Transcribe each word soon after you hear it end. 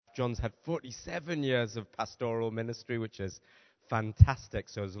John's had 47 years of pastoral ministry, which is fantastic.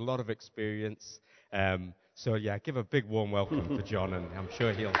 So there's a lot of experience. So yeah, give a big warm welcome for John, and I'm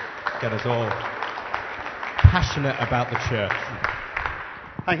sure he'll get us all passionate about the church.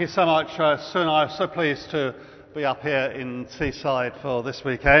 Thank you so much, Sue and I are so pleased to be up here in Teesside for this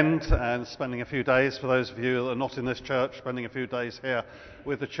weekend and spending a few days, for those of you that are not in this church, spending a few days here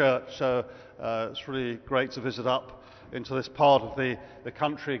with the church. So it's really great to visit up into this part of the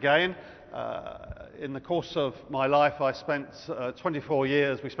country again. In the course of my life, we spent 24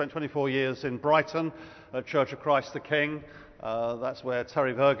 years in Brighton at Church of Christ the King. That's where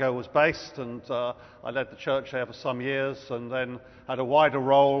Terry Virgo was based, and I led the church there for some years, and then had a wider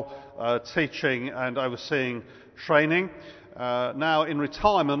role teaching and overseeing training. Now in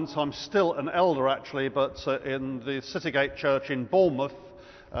retirement, I'm still an elder actually, but in the Citygate Church in Bournemouth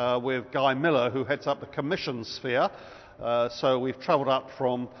with Guy Miller, who heads up the commission sphere. So we've travelled up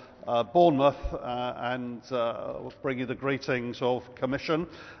from Bournemouth and bring you the greetings of commission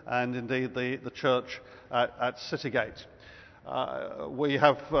and indeed the church at Citygate. We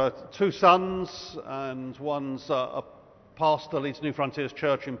have two sons, and one's a pastor, leads New Frontiers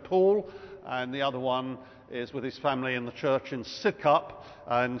Church in Poole, and the other one is with his family in the church in Sidcup,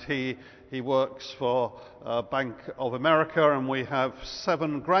 and he works for Bank of America, and we have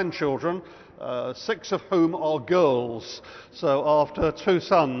 7 grandchildren, 6 of whom are girls. So after 2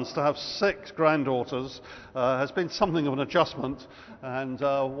 sons, to have 6 granddaughters has been something of an adjustment, and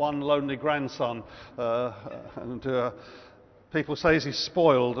 1 lonely grandson. People say he's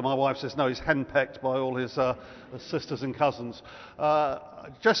spoiled, and my wife says no, he's henpecked by all his sisters and cousins.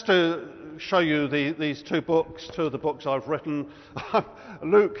 Just to show you these 2 books, 2 of the books I've written.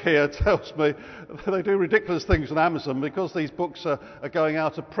 Luke here tells me they do ridiculous things on Amazon because these books are going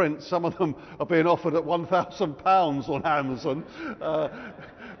out of print. Some of them are being offered at £1,000 on Amazon.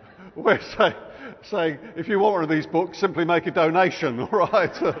 We're saying if you want one of these books, simply make a donation, all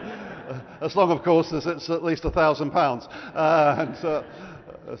right? As long, of course, as it's at least £1,000.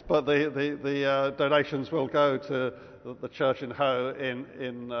 But the donations will go to the church in Ho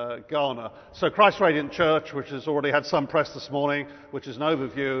in Ghana. So Christ Radiant Church, which has already had some press this morning, which is an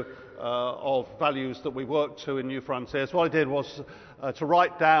overview of values that we work to in New Frontiers. What I did was to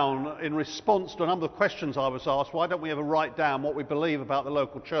write down, in response to a number of questions I was asked, why don't we ever write down what we believe about the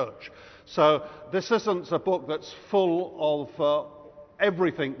local church? So this isn't a book that's full of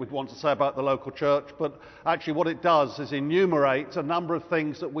everything we'd want to say about the local church, but actually what it does is enumerate a number of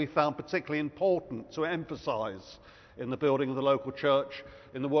things that we found particularly important to emphasise in the building of the local church,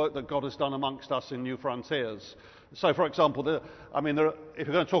 in the work that God has done amongst us in New Frontiers. So, for example, if you're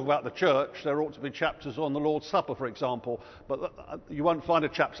going to talk about the church, there ought to be chapters on the Lord's Supper, for example, but you won't find a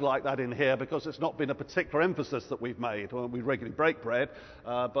chapter like that in here because it's not been a particular emphasis that we've made. Well, we regularly break bread,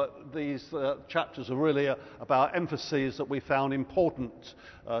 but these chapters are really about emphases that we found important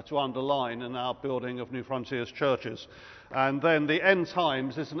to underline in our building of New Frontiers churches. And then the end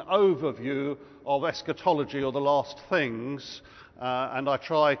times is an overview of eschatology, or the last things, and I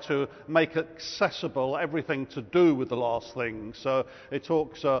try to make accessible everything to do with the last things. So it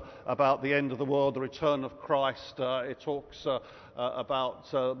talks about the end of the world, the return of Christ. It talks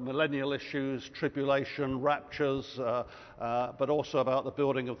about millennial issues, tribulation, raptures, but also about the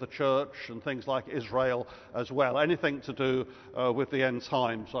building of the church and things like Israel as well. Anything to do with the end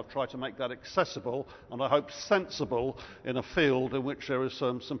times. I've tried to make that accessible and I hope sensible in a field in which there is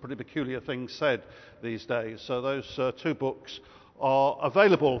some pretty peculiar things said these days. So those 2 books are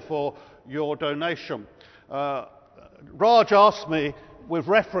available for your donation. Raj asked me, with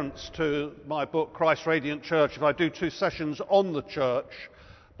reference to my book Christ Radiant Church, if I do 2 sessions on the church,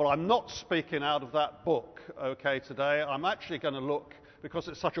 but I'm not speaking out of that book, okay, today. I'm actually going to look, because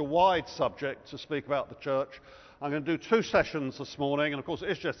it's such a wide subject to speak about the church, I'm going to do 2 sessions this morning, and of course it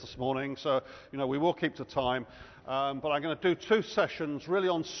is just this morning, so we will keep to time, but I'm going to do 2 sessions really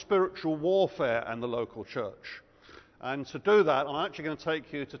on spiritual warfare and the local church. And to do that, I'm actually going to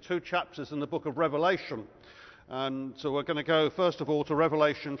take you to 2 chapters in the book of Revelation. And so we're going to go, first of all, to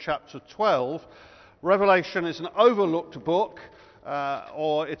Revelation chapter 12. Revelation is an overlooked book,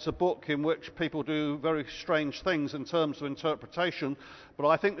 or it's a book in which people do very strange things in terms of interpretation. But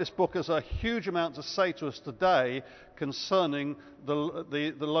I think this book has a huge amount to say to us today concerning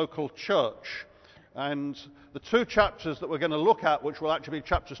the local church. And the 2 chapters that we're going to look at, which will actually be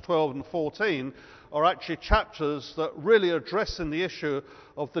chapters 12 and 14, are actually chapters that really address the issue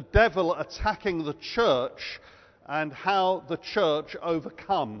of the devil attacking the church and how the church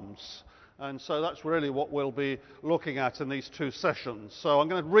overcomes. And so that's really what we'll be looking at in these two sessions. So I'm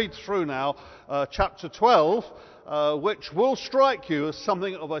going to read through now chapter 12, which will strike you as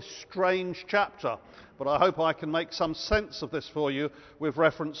something of a strange chapter. But I hope I can make some sense of this for you with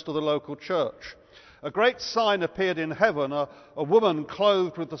reference to the local church. A great sign appeared in heaven, a woman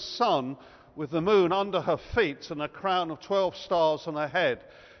clothed with the sun, with the moon under her feet and a crown of 12 stars on her head.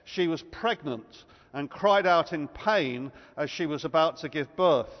 She was pregnant and cried out in pain as she was about to give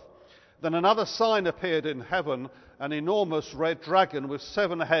birth. Then another sign appeared in heaven, an enormous red dragon with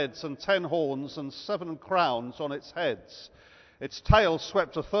 7 heads and 10 horns and 7 crowns on its heads. Its tail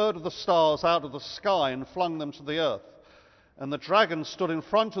swept a third of the stars out of the sky and flung them to the earth. And the dragon stood in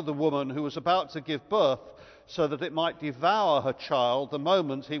front of the woman who was about to give birth, so that it might devour her child the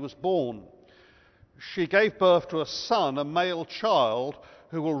moment he was born. She gave birth to a son, a male child,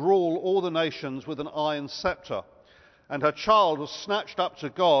 who will rule all the nations with an iron scepter. And her child was snatched up to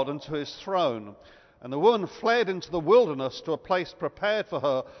God and to his throne. And the woman fled into the wilderness to a place prepared for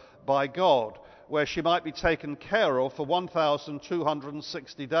her by God, where she might be taken care of for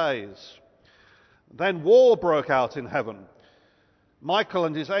 1,260 days. Then war broke out in heaven. Michael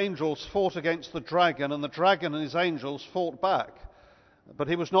and his angels fought against the dragon, and the dragon and his angels fought back. But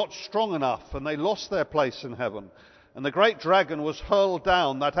he was not strong enough, and they lost their place in heaven. And the great dragon was hurled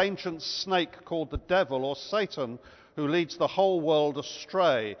down, that ancient snake called the devil or Satan, who leads the whole world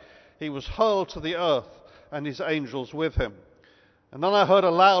astray. He was hurled to the earth, and his angels with him. And then I heard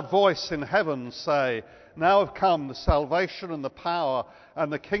a loud voice in heaven say, "Now have come the salvation and the power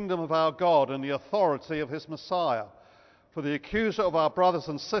and the kingdom of our God and the authority of his Messiah. For the accuser of our brothers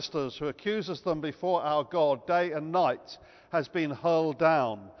and sisters, who accuses them before our God day and night, has been hurled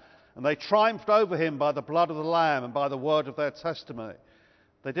down. And they triumphed over him by the blood of the Lamb and by the word of their testimony.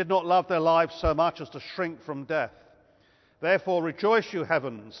 They did not love their lives so much as to shrink from death. Therefore rejoice, you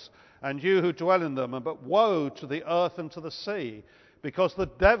heavens, and you who dwell in them, but woe to the earth and to the sea, because the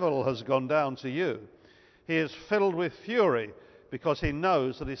devil has gone down to you. He is filled with fury, because he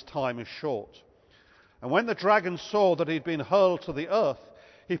knows that his time is short." And when the dragon saw that he had been hurled to the earth,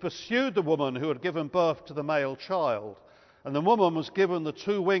 he pursued the woman who had given birth to the male child. And the woman was given the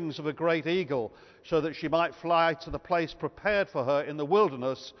 2 wings of a great eagle, so that she might fly to the place prepared for her in the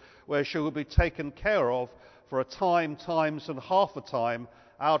wilderness, where she would be taken care of for a time, times, and half a time,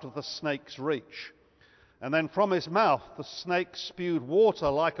 out of the snake's reach. And then from his mouth the snake spewed water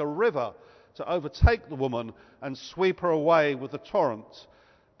like a river to overtake the woman and sweep her away with the torrent.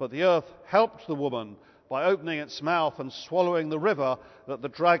 But the earth helped the woman by opening its mouth and swallowing the river that the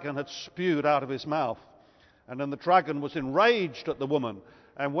dragon had spewed out of his mouth. And then the dragon was enraged at the woman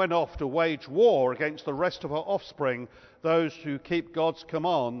and went off to wage war against the rest of her offspring, those who keep God's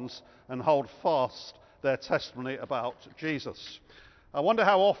commands and hold fast their testimony about Jesus. I wonder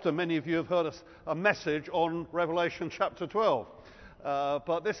how often many of you have heard a message on Revelation chapter 12.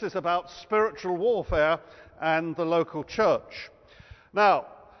 But this is about spiritual warfare and the local church. Now,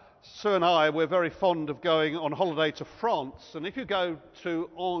 Sue and I, we're very fond of going on holiday to France. And if you go to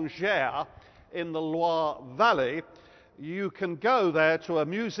Angers in the Loire Valley, you can go there to a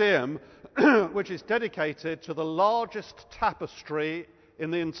museum which is dedicated to the largest tapestry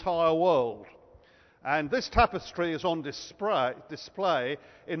in the entire world. And this tapestry is on display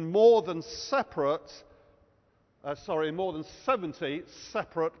in more than 70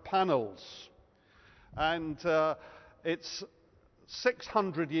 separate panels. And it's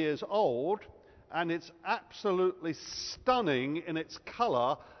 600 years old, and it's absolutely stunning in its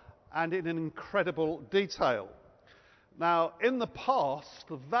colour and in an incredible detail. Now, in the past,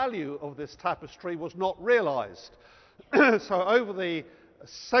 the value of this tapestry was not realised. So over the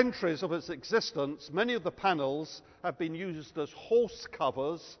centuries of its existence, many of the panels have been used as horse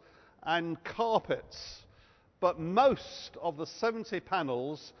covers and carpets. But most of the 70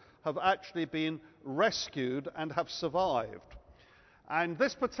 panels have actually been rescued and have survived. And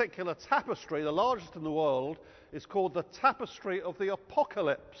this particular tapestry, the largest in the world, is called the Tapestry of the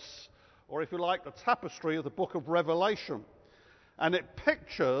Apocalypse, or if you like, the Tapestry of the Book of Revelation. And it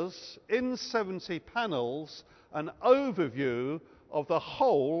pictures, in 70 panels, an overview of the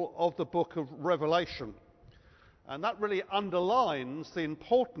whole of the Book of Revelation. And that really underlines the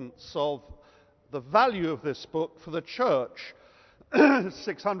importance of the value of this book for the church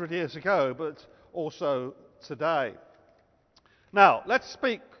 600 years ago, but also today. Now, let's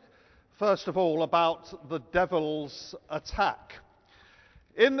speak first of all about the devil's attack.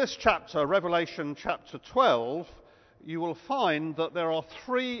 In this chapter, Revelation chapter 12, you will find that there are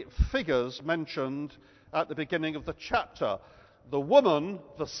 3 figures mentioned at the beginning of the chapter: the woman,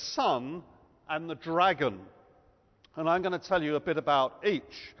 the son, and the dragon. And I'm going to tell you a bit about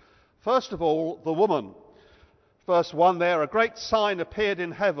each. First of all, the woman. Verse 1 there, a great sign appeared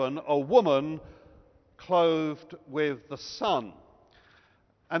in heaven, a woman clothed with the sun.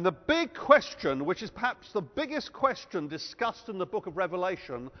 And the big question, which is perhaps the biggest question discussed in the book of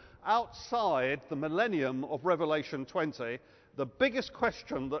Revelation outside the millennium of Revelation 20, the biggest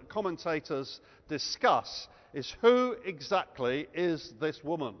question that commentators discuss is who exactly is this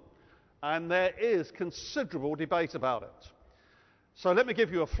woman? And there is considerable debate about it. So let me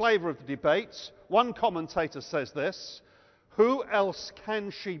give you a flavour of the debate. One commentator says this: who else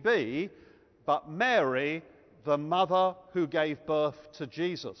can she be but Mary, the mother who gave birth to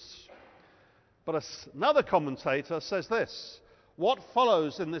Jesus? But another commentator says this: what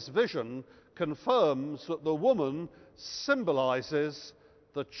follows in this vision confirms that the woman symbolises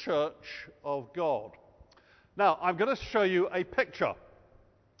the Church of God. Now, I'm going to show you a picture,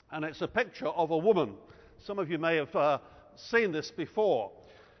 and it's a picture of a woman. Some of you may have seen this before.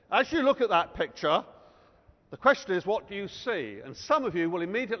 As you look at that picture, the question is, what do you see? And some of you will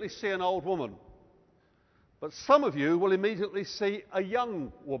immediately see an old woman, but some of you will immediately see a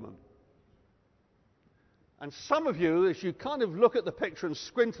young woman. And some of you, as you kind of look at the picture and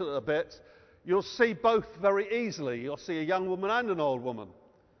squint at it a bit, you'll see both very easily. You'll see a young woman and an old woman.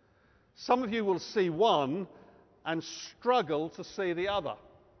 Some of you will see one and struggle to see the other.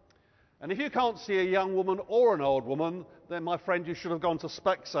 And if you can't see a young woman or an old woman, then, my friend, you should have gone to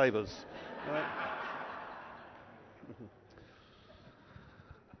Specsavers. Right?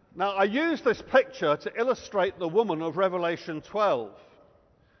 Now, I use this picture to illustrate the woman of Revelation 12.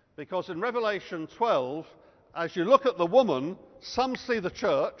 Because in Revelation 12, as you look at the woman, some see the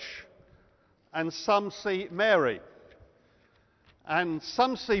church and some see Mary. And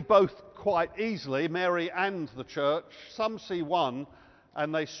some see both quite easily, Mary and the church. Some see one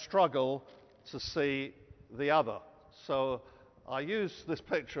and they struggle to see the other. So I use this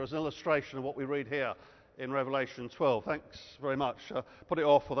picture as an illustration of what we read here in Revelation 12. Thanks very much. Put it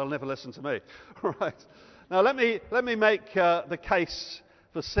off or they'll never listen to me. Right. Now let me make the case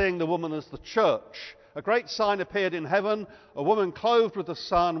for seeing the woman as the church. A great sign appeared in heaven, a woman clothed with the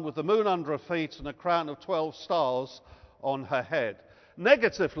sun, with the moon under her feet, and a crown of 12 stars on her head.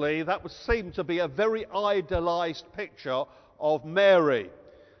 Negatively, that would seem to be a very idealized picture of Mary.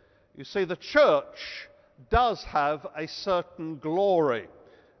 You see, the church does have a certain glory,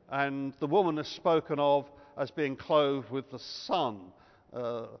 and the woman is spoken of as being clothed with the sun.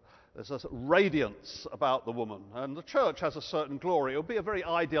 There's a radiance about the woman, and the church has a certain glory. It would be a very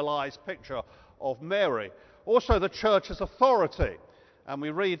idealized picture of Mary. Also, the church has authority, and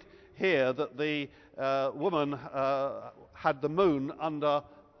we read here that the woman had the moon under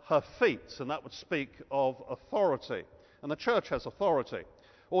her feet, and that would speak of authority. And the church has authority.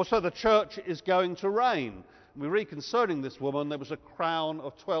 Also, the church is going to reign. We read concerning this woman, there was a crown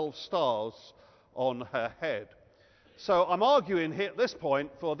of 12 stars on her head. So I'm arguing here at this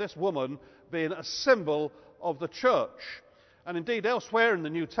point for this woman being a symbol of the church. And indeed, elsewhere in the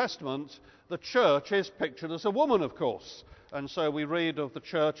New Testament, the church is pictured as a woman, of course. And so we read of the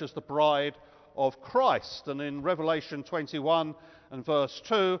church as the bride of Christ. And in Revelation 21 and verse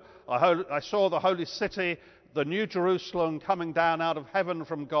 2, I saw the holy city, the new Jerusalem, coming down out of heaven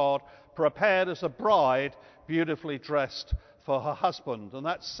from God, prepared as a bride, beautifully dressed for her husband. And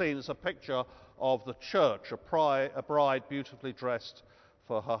that's seen as a picture of the church, a bride beautifully dressed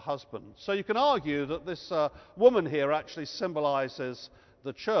for her husband. So you can argue that this woman here actually symbolizes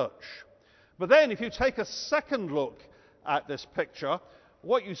the church. But then if you take a second look at this picture,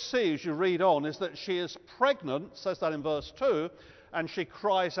 what you see as you read on is that she is pregnant, says that in verse 2, and she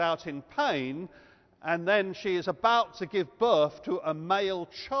cries out in pain, and then she is about to give birth to a male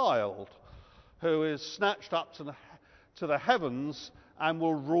child who is snatched up to the heavens and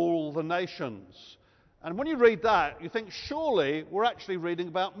will rule the nations. And when you read that, you think, surely we're actually reading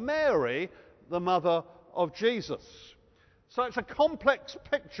about Mary, the mother of Jesus. So it's a complex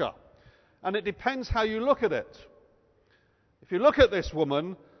picture, and it depends how you look at it. If you look at this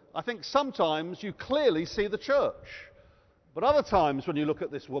woman, I think sometimes you clearly see the church. But other times when you look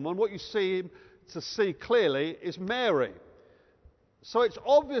at this woman, what you seem to see clearly is Mary. So it's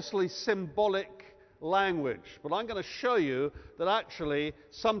obviously symbolic language, but I'm going to show you that actually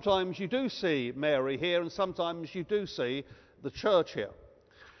sometimes you do see Mary here and sometimes you do see the church here.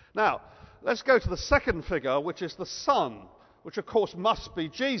 Now, let's go to the second figure, which is the Son, which of course must be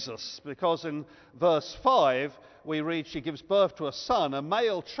Jesus, because in verse 5 we read she gives birth to a son, a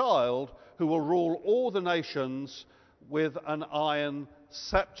male child, who will rule all the nations with an iron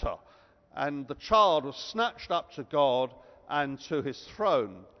scepter. And the child was snatched up to God and to his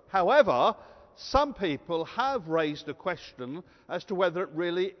throne. However, some people have raised a question as to whether it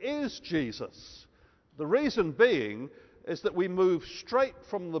really is Jesus. The reason being is that we move straight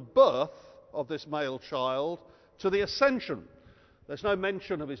from the birth of this male child to the ascension. There's no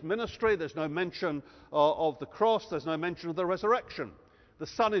mention of his ministry, there's no mention of the cross, there's no mention of the resurrection. The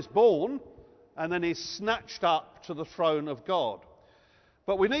Son is born, and then he's snatched up to the throne of God.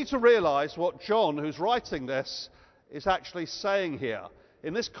 But we need to realize what John, who's writing this, is actually saying here.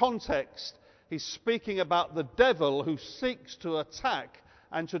 In this context, he's speaking about the devil who seeks to attack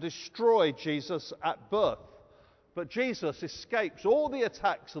and to destroy Jesus at birth. But Jesus escapes all the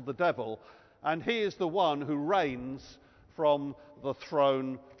attacks of the devil, and he is the one who reigns from the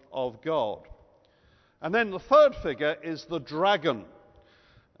throne of God. And then the third figure is the dragon.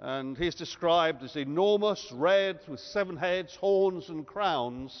 And he's described as enormous, red, with 7 heads, horns and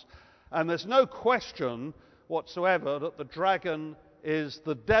crowns. And there's no question whatsoever that the dragon is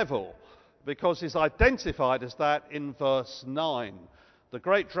the devil, because he's identified as that in verse 9. The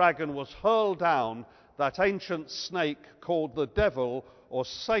great dragon was hurled down, that ancient snake called the devil or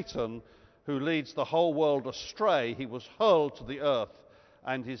Satan, who leads the whole world astray. He was hurled to the earth,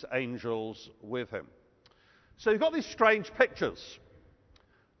 and his angels with him. So you've got these strange pictures.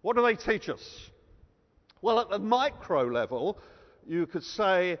 What do they teach us? Well, at the micro level, you could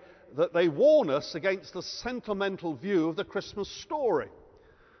say that they warn us against the sentimental view of the Christmas story.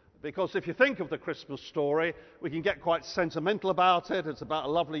 Because if you think of the Christmas story, we can get quite sentimental about it. It's about a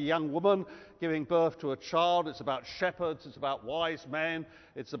lovely young woman giving birth to a child. It's about shepherds. It's about wise men.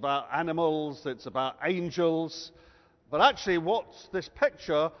 It's about animals. It's about angels. But actually, what this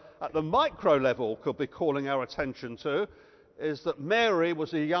picture at the micro level could be calling our attention to is that Mary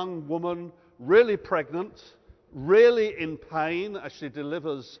was a young woman, really pregnant, really in pain as she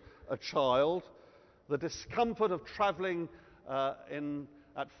delivers a child. The discomfort of travelling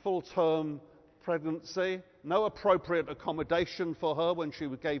at full-term pregnancy, no appropriate accommodation for her when she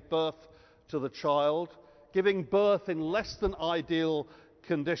gave birth to the child, giving birth in less than ideal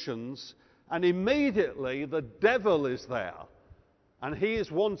conditions, and immediately the devil is there, and he is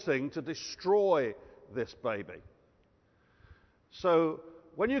wanting to destroy this baby. So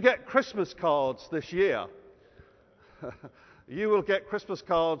when you get Christmas cards this year, you will get Christmas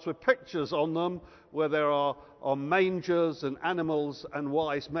cards with pictures on them where there are mangers and animals and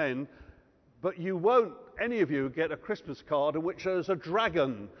wise men, but you won't, any of you, get a Christmas card in which there's a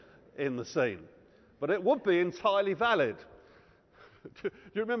dragon in the scene. But it would be entirely valid. Do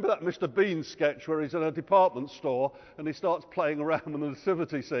you remember that Mr. Bean sketch where he's in a department store and he starts playing around with the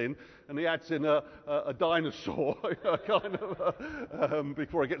nativity scene and he adds in a dinosaur,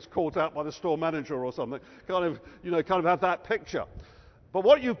 before he gets caught out by the store manager or something? Kind of have that picture. But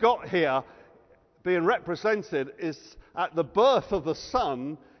what you've got here being represented is at the birth of the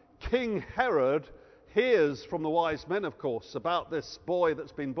Son, King Herod hears from the wise men, of course, about this boy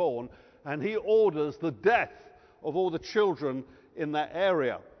that's been born, and he orders the death of all the children in that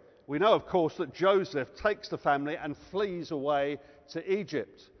area. We know, of course, that Joseph takes the family and flees away to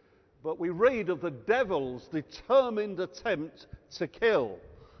Egypt. But we read of the devil's determined attempt to kill.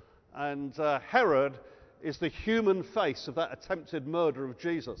 And Herod is the human face of that attempted murder of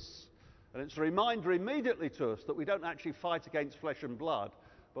Jesus. And it's a reminder immediately to us that we don't actually fight against flesh and blood,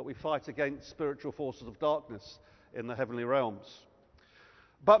 but we fight against spiritual forces of darkness in the heavenly realms.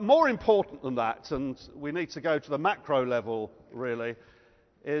 But more important than that, and we need to go to the macro level really,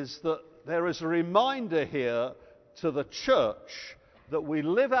 is that there is a reminder here to the church that we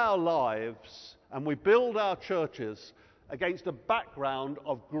live our lives and we build our churches against a background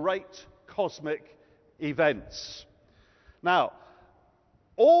of great cosmic events. Now,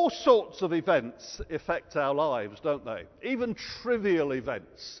 all sorts of events affect our lives, don't they? Even trivial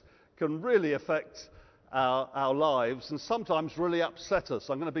events can really affect our lives and sometimes really upset us.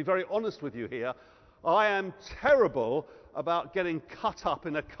 I'm going to be very honest with you here. I am terrible about getting cut up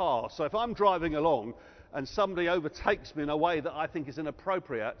in a car. So if I'm driving along and somebody overtakes me in a way that I think is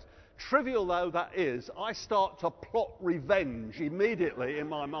inappropriate, trivial though that is, I start to plot revenge immediately in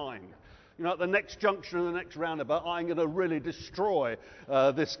my mind. You know, at the next junction and the next roundabout, I'm going to really destroy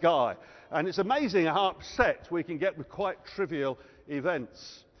this guy. And it's amazing how upset we can get with quite trivial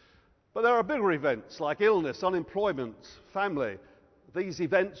events. But there are bigger events like illness, unemployment, family. These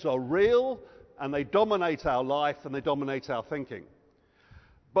events are real and they dominate our life and they dominate our thinking.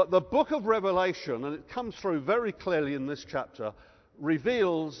 But the book of Revelation, and it comes through very clearly in this chapter,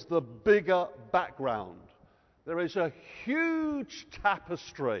 reveals the bigger background. There is a huge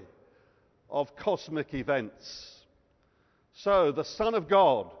tapestry of cosmic events. So the Son of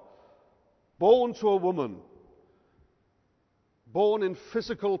God, born to a woman, born in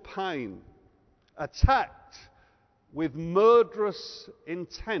physical pain, attacked with murderous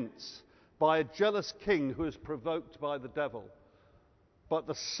intent by a jealous king who is provoked by the devil. But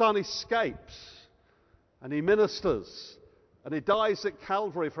the Son escapes, and he ministers, and he dies at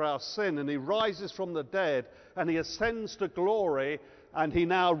Calvary for our sin, and he rises from the dead, and he ascends to glory, and he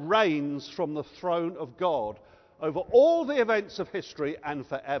now reigns from the throne of God over all the events of history and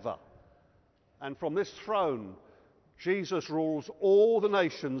forever. And from this throne, Jesus rules all the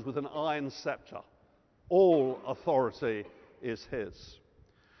nations with an iron scepter. All authority is his.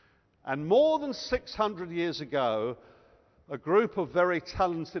 And more than 600 years ago, a group of very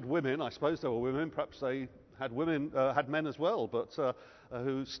talented women, I suppose they were women, perhaps they had men as well, but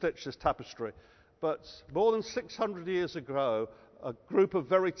who stitched this tapestry. But more than 600 years ago, a group of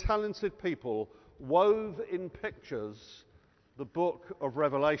very talented people wove in pictures the book of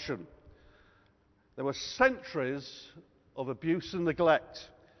Revelation. There were centuries of abuse and neglect,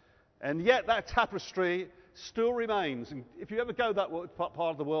 and yet that tapestry still remains. And if you ever go that part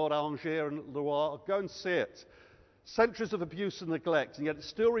of the world, Angers and Loire, go and see it. Centuries of abuse and neglect, and yet it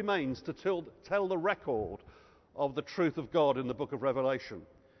still remains to tell the record of the truth of God in the book of Revelation.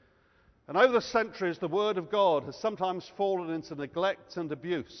 And over the centuries, the word of God has sometimes fallen into neglect and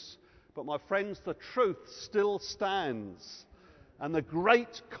abuse. But my friends, the truth still stands, and the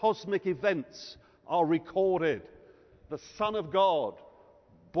great cosmic events are recorded. The Son of God,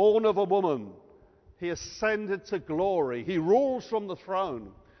 born of a woman, he ascended to glory. He rules from the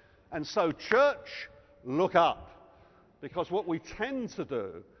throne. And so, church, look up. Because what we tend to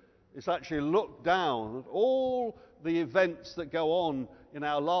do is actually look down at all the events that go on in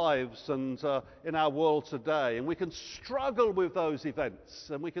our lives and in our world today. And we can struggle with those events.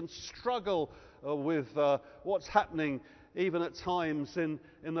 And we can struggle with what's happening even at times in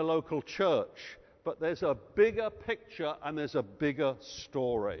the local church. But there's a bigger picture and there's a bigger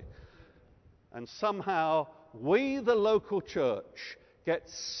story. And somehow we, the local church, get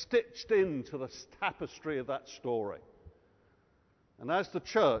stitched into the tapestry of that story. And as the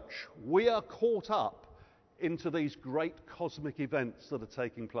church, we are caught up into these great cosmic events that are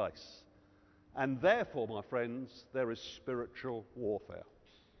taking place. And therefore, my friends, there is spiritual warfare.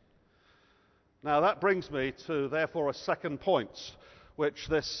 Now that brings me to, therefore, a second point which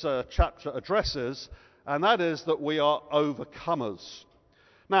this chapter addresses, and that is that we are overcomers.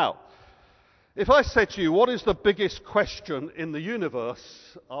 Now, if I said to you, what is the biggest question in the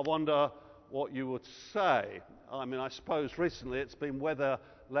universe, I wonder what you would say. I mean, I suppose recently it's been whether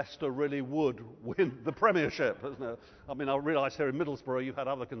Leicester really would win the Premiership, isn't it? I mean, I realise here in Middlesbrough you've had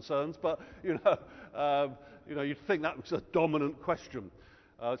other concerns, but you'd think that was a dominant question.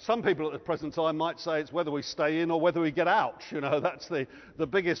 Some people at the present time might say it's whether we stay in or whether we get out. That's the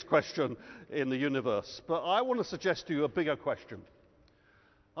biggest question in the universe. But I want to suggest to you a bigger question.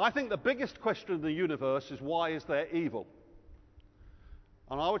 I think the biggest question in the universe is, why is there evil?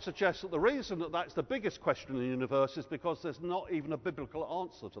 And I would suggest that the reason that that's the biggest question in the universe is because there's not even a biblical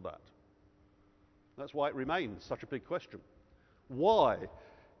answer to that. That's why it remains such a big question. Why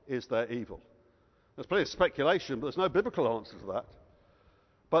is there evil? There's plenty of speculation, but there's no biblical answer to that.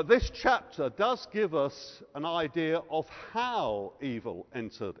 But this chapter does give us an idea of how evil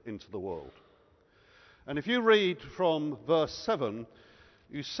entered into the world. And if you read from verse 7,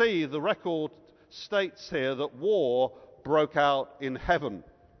 you see the record states here that war broke out in heaven.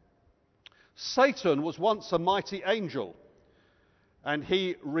 Satan was once a mighty angel, and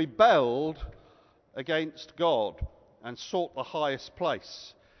he rebelled against God and sought the highest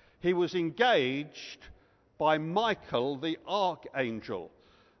place. He was engaged by Michael, the archangel.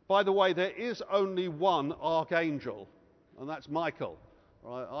 By the way, there is only one archangel, and that's Michael.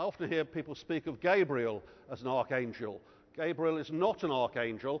 Right? I often hear people speak of Gabriel as an archangel. Gabriel is not an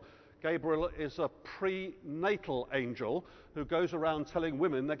archangel. Gabriel is a prenatal angel who goes around telling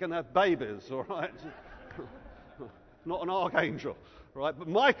women they're going to have babies, all right? Not an archangel, right? But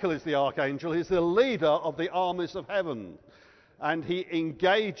Michael is the archangel. He's the leader of the armies of heaven. And he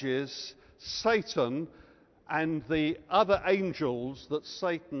engages Satan and the other angels that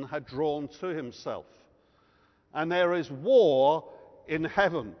Satan had drawn to himself. And there is war in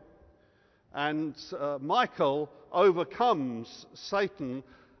heaven. And Michael overcomes Satan,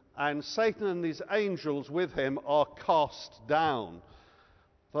 and Satan and his angels with him are cast down.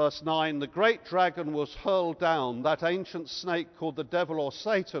 Verse 9, the great dragon was hurled down, that ancient snake called the devil or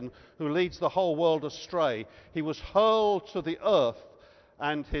Satan, who leads the whole world astray. He was hurled to the earth,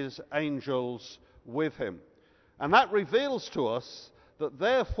 and his angels with him. And that reveals to us that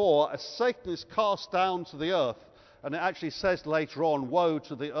therefore, as Satan is cast down to the earth, and it actually says later on, woe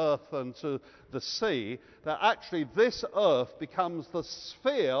to the earth and to the sea, that actually this earth becomes the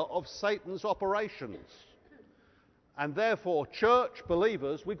sphere of Satan's operations. And therefore, church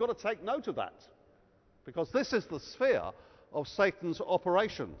believers, we've got to take note of that, because this is the sphere of Satan's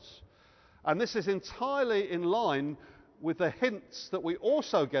operations. And this is entirely in line with the hints that we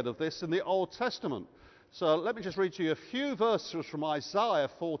also get of this in the Old Testament. So let me just read to you a few verses from Isaiah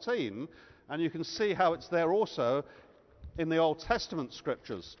 14, and you can see how it's there also in the Old Testament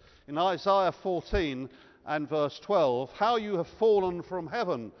scriptures. In Isaiah 14 and verse 12, how you have fallen from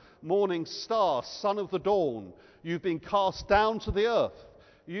heaven, morning star, son of the dawn. You've been cast down to the earth,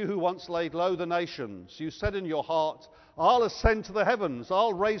 you who once laid low the nations. You said in your heart, I'll ascend to the heavens.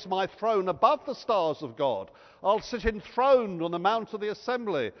 I'll raise my throne above the stars of God. I'll sit enthroned on the mount of the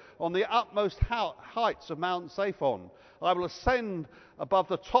assembly, on the utmost heights of Mount Zaphon. I will ascend above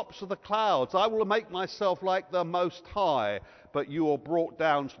the tops of the clouds. I will make myself like the Most High, but you are brought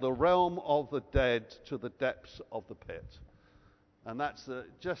down to the realm of the dead, to the depths of the pit. And that's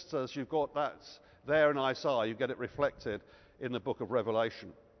just as you've got that there in Isaiah, you get it reflected in the book of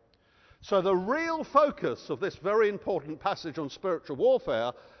Revelation. So the real focus of this very important passage on spiritual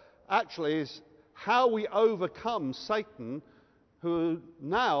warfare actually is how we overcome Satan, who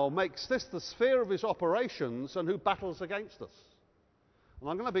now makes this the sphere of his operations and who battles against us. And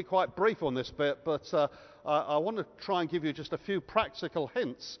I'm going to be quite brief on this bit, but I want to try and give you just a few practical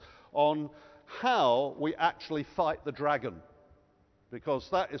hints on how we actually fight the dragon, because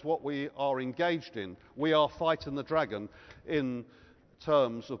that is what we are engaged in. We are fighting the dragon in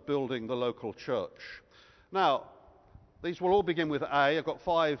terms of building the local church. Now, these will all begin with A. I've got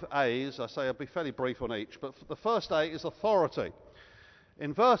 5 A's. I say I'll be fairly brief on each, but the first A is authority.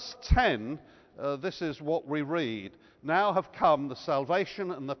 In verse 10, this is what we read. Now have come the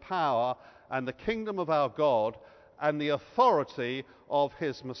salvation and the power and the kingdom of our God and the authority of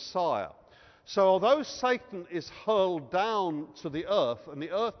his Messiah. So although Satan is hurled down to the earth and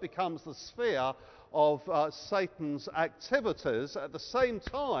the earth becomes the sphere of Satan's activities, at the same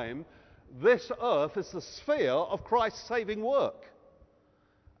time, this earth is the sphere of Christ's saving work,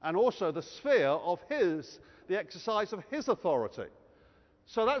 and also the sphere of the exercise of his authority.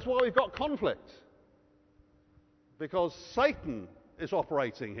 So that's why we've got conflict, because Satan is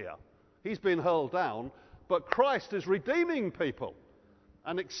operating here. He's been hurled down, but Christ is redeeming people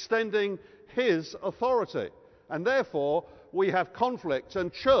and extending his authority. And therefore, we have conflict,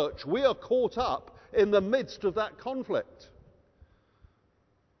 and church, we are caught up in the midst of that conflict.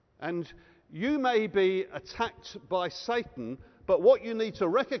 And you may be attacked by Satan, but what you need to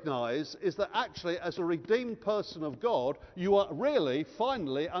recognize is that actually, as a redeemed person of God, you are really,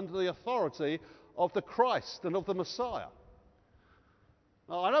 finally, under the authority of the Christ and of the Messiah.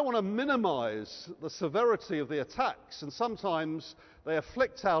 Now, I don't want to minimize the severity of the attacks, and sometimes they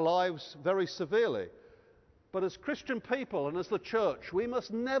afflict our lives very severely. But as Christian people and as the church, we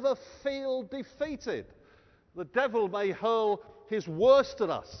must never feel defeated. The devil may hurl his worst at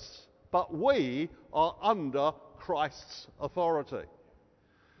us, but we are under Christ's authority.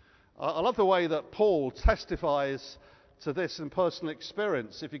 I love the way that Paul testifies to this in personal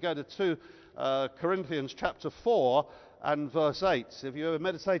experience. If you go to 2 Corinthians chapter 4 and verse 8, if you ever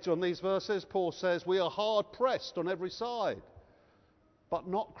meditated on these verses, Paul says, we are hard pressed on every side, but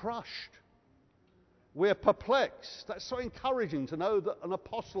not crushed. We're perplexed. That's so encouraging to know that an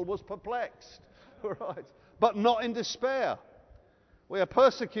apostle was perplexed, right? But not in despair. We are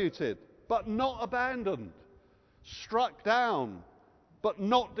persecuted, but not abandoned. Struck down, but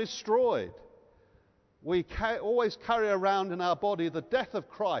not destroyed. We always carry around in our body the death of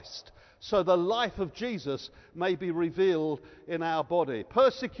Christ, so the life of Jesus may be revealed in our body.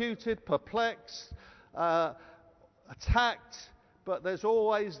 Persecuted, perplexed, attacked, but there's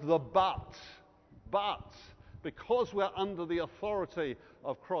always the but. But because we're under the authority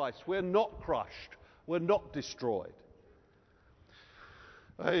of Christ, we're not crushed, we're not destroyed.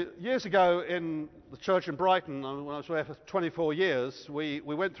 Years ago in the church in Brighton, when I was there for 24 years, we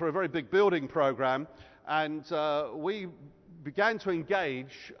went through a very big building program, and we began to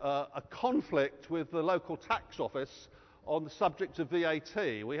engage a conflict with the local tax office on the subject of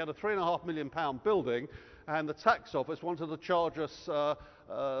VAT. We had a £3.5 million building, and the tax office wanted to charge us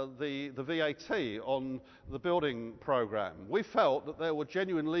the VAT on the building program. We felt that there were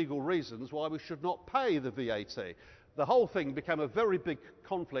genuine legal reasons why we should not pay the VAT. The whole thing became a very big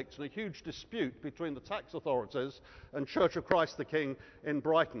conflict and a huge dispute between the tax authorities and Church of Christ the King in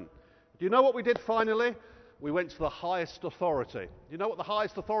Brighton. Do you know what we did finally? We went to the highest authority. Do you know what the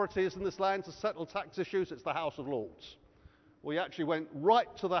highest authority is in this land to settle tax issues? It's the House of Lords. We actually went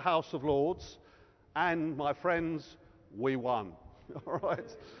right to the House of Lords, And, my friends, we won. All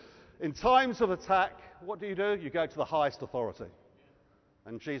right? In times of attack, what do? You go to the highest authority.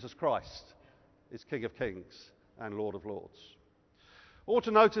 And Jesus Christ is King of Kings and Lord of Lords. Ought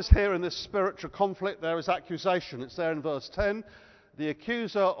to notice here in this spiritual conflict there is accusation. It's there in verse 10. The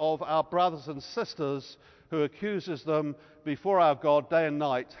accuser of our brothers and sisters who accuses them before our God day and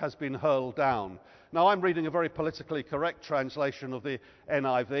night has been hurled down. Now, I'm reading a very politically correct translation of the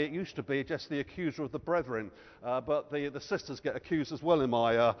NIV. It used to be just the accuser of the brethren, but the sisters get accused as well in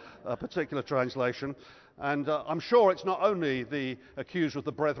my particular translation. And I'm sure it's not only the accuser of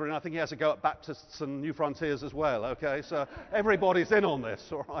the brethren. I think he has a go at Baptists and New Frontiers as well, okay? So everybody's in on this,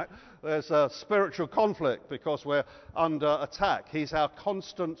 all right? There's a spiritual conflict because we're under attack. He's our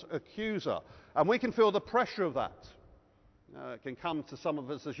constant accuser. And we can feel the pressure of that. It can come to some of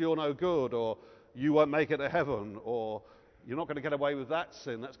us as you're no good, or you won't make it to heaven, or you're not going to get away with that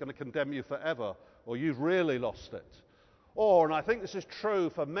sin, that's going to condemn you forever, or you've really lost it. Or, and I think this is true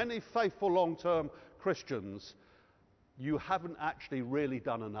for many faithful long-term Christians, you haven't actually really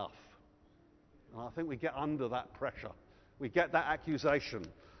done enough. And I think we get under that pressure. We get that accusation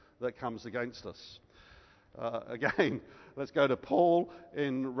that comes against us. Again, let's go to Paul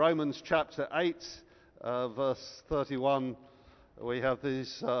in Romans chapter 8, verse 31. We have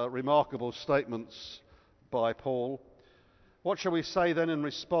these remarkable statements by Paul. What shall we say then in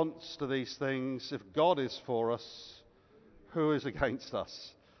response to these things? If God is for us, who is against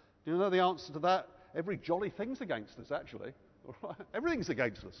us? Do you know the answer to that? Every jolly thing's against us, actually. All right? Everything's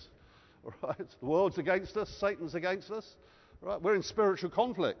against us. All right? The world's against us. Satan's against us. All right? We're in spiritual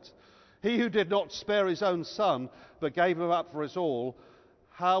conflict. He who did not spare his own son, but gave him up for us all,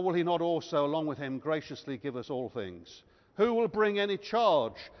 how will he not also, along with him, graciously give us all things? Who will bring any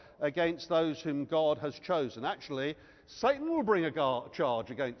charge against those whom God has chosen? Actually, Satan will bring a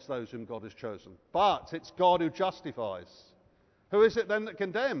charge against those whom God has chosen. But it's God who justifies. Who is it then that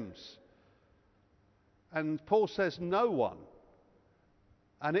condemns? And Paul says no one.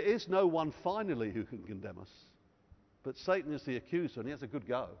 And it is no one finally who can condemn us. But Satan is the accuser and he has a good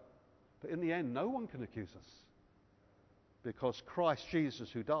go. But in the end, no one can accuse us. Because Christ Jesus,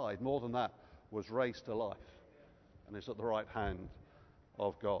 who died, more than that, was raised to life and is at the right hand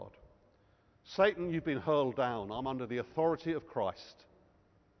of God. Satan, you've been hurled down. I'm under the authority of Christ.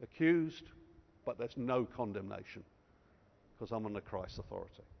 Accused, but there's no condemnation because I'm under Christ's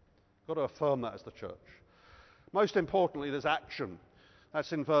authority. Got to affirm that as the church. Most importantly, there's action.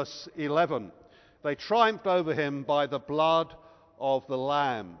 That's in verse 11. They triumphed over him by the blood of the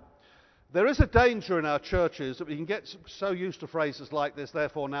Lamb. There is a danger in our churches that we can get so used to phrases like this,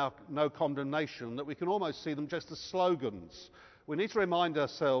 therefore now no condemnation, that we can almost see them just as slogans. We need to remind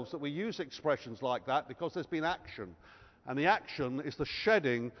ourselves that we use expressions like that because there's been action. And the action is the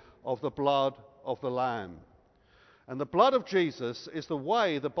shedding of the blood of the Lamb. And the blood of Jesus is the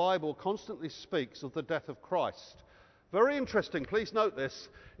way the Bible constantly speaks of the death of Christ. Very interesting, please note this.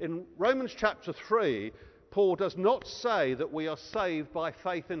 In Romans chapter 3, Paul does not say that we are saved by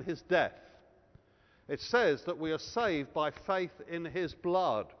faith in his death. It says that we are saved by faith in his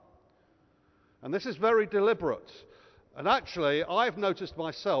blood. And this is very deliberate. And actually, I've noticed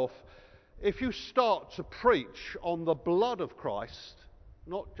myself, if you start to preach on the blood of Christ,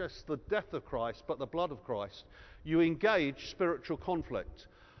 not just the death of Christ, but the blood of Christ, you engage spiritual conflict.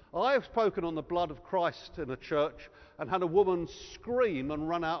 I have spoken on the blood of Christ in a church and had a woman scream and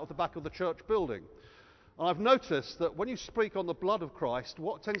run out of the back of the church building. And I've noticed that when you speak on the blood of Christ,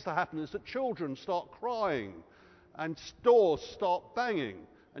 what tends to happen is that children start crying and doors start banging,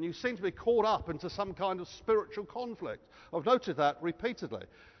 and you seem to be caught up into some kind of spiritual conflict. I've noted that repeatedly.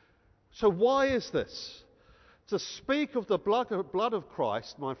 So why is this? To speak of the blood of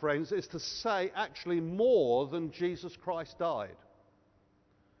Christ, my friends, is to say actually more than Jesus Christ died.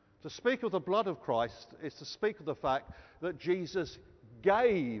 To speak of the blood of Christ is to speak of the fact that Jesus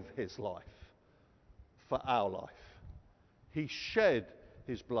gave his life for our life. He shed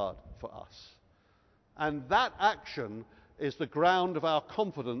his blood for us. And that action is the ground of our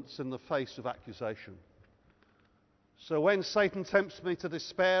confidence in the face of accusation. So when Satan tempts me to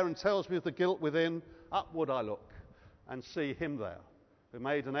despair and tells me of the guilt within, upward I look and see him there, who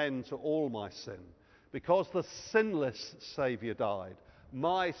made an end to all my sin. Because the sinless Saviour died,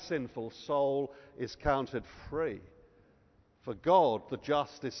 my sinful soul is counted free. For God, the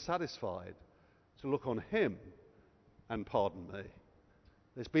just, is satisfied to look on him and pardon me.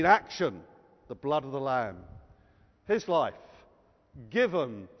 There's been action, the blood of the Lamb. His life,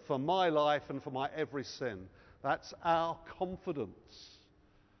 given for my life and for my every sin. That's our confidence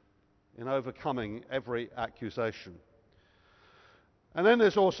in overcoming every accusation. And then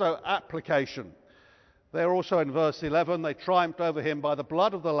there's also application. There also in verse 11, they triumphed over him by the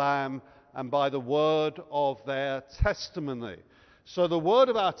blood of the Lamb and by the word of their testimony. So the word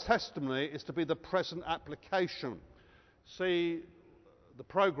of our testimony is to be the present application. See the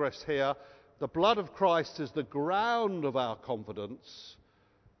progress here. The blood of Christ is the ground of our confidence,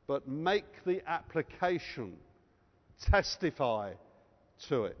 but make the application. Testify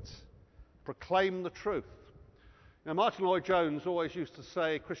to it. Proclaim the truth. Now, Martin Lloyd-Jones always used to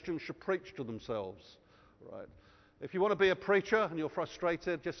say Christians should preach to themselves. Right? If you want to be a preacher and you're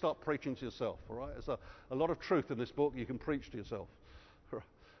frustrated, just start preaching to yourself. All right? There's a lot of truth in this book. You can preach to yourself.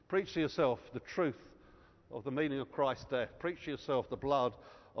 Preach to yourself the truth of the meaning of Christ's death. Preach to yourself the blood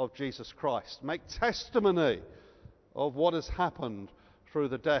of Jesus Christ. Make testimony of what has happened through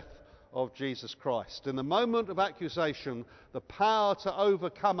the death of Jesus Christ. In the moment of accusation, the power to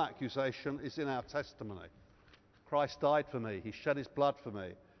overcome accusation is in our testimony. Christ died for me. He shed his blood for me.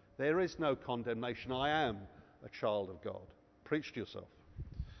 There is no condemnation. I am a child of God. Preach to yourself.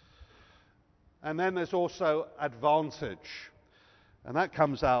 And then there's also advantage. And that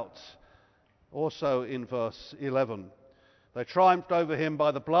comes out also in verse 11. They triumphed over him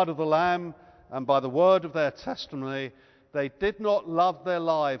by the blood of the Lamb and by the word of their testimony. They did not love their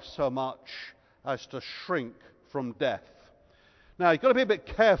lives so much as to shrink from death. Now, you've got to be a bit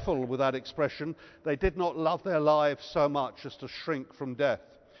careful with that expression. They did not love their lives so much as to shrink from death.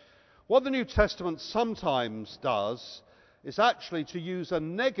 What the New Testament sometimes does is actually to use a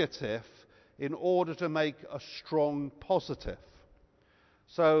negative in order to make a strong positive.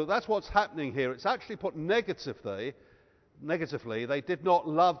 So that's what's happening here. It's actually put negatively, they did not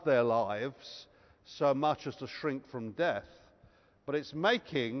love their lives so much as to shrink from death. But it's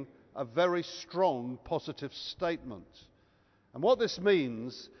making a very strong positive statement. And what this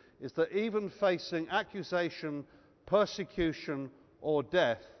means is that even facing accusation, persecution, or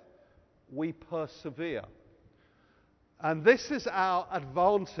death, we persevere. And this is our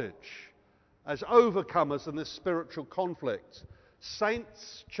advantage as overcomers in this spiritual conflict.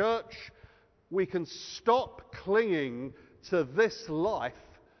 Saints, church, we can stop clinging to this life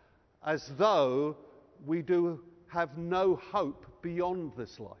as though we do have no hope beyond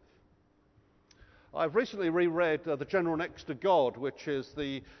this life. I've recently reread The General Next to God, which is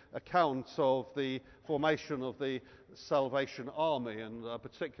the account of the formation of the Salvation Army, and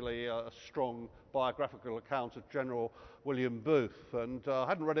particularly a strong biographical account of General William Booth. And I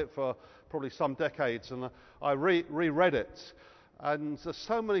hadn't read it for probably some decades, and I reread it. And there's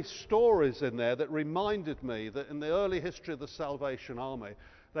so many stories in there that reminded me that in the early history of the Salvation Army,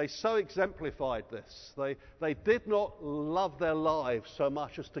 they so exemplified this. They did not love their lives so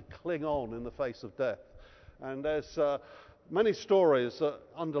much as to cling on in the face of death. And there's many stories that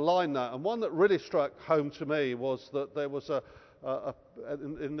underline that. And one that really struck home to me was that there was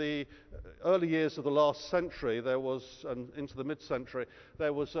in the early years of the last century, and into the mid-century,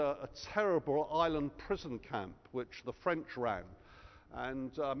 there was a terrible island prison camp which the French ran.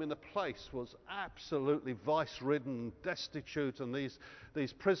 And the place was absolutely vice-ridden, destitute, and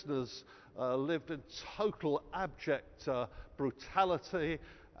these prisoners lived in total abject brutality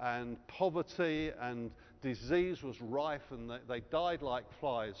and poverty, and disease was rife, and they died like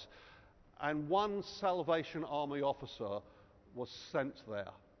flies. And one Salvation Army officer was sent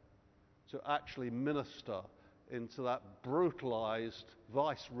there to actually minister into that brutalized,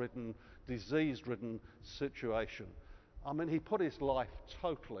 vice-ridden, disease-ridden situation. He put his life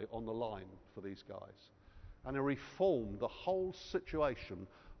totally on the line for these guys. And he reformed the whole situation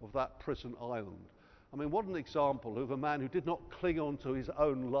of that prison island. What an example of a man who did not cling on to his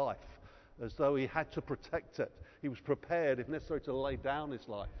own life as though he had to protect it. He was prepared, if necessary, to lay down his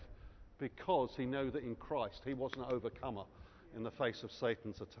life because he knew that in Christ he was an overcomer in the face of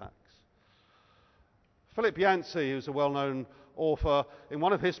Satan's attacks. Philip Yancey, who's a well-known author, in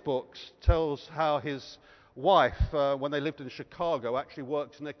one of his books tells how his wife, when they lived in Chicago, actually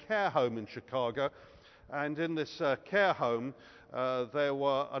worked in a care home in Chicago. And in this care home, there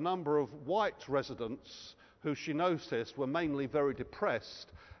were a number of white residents who she noticed were mainly very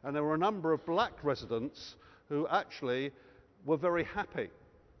depressed. And there were a number of black residents who actually were very happy.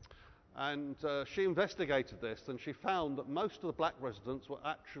 And she investigated this, and she found that most of the black residents were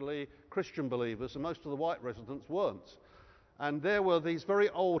actually Christian believers, and most of the white residents weren't. And there were these very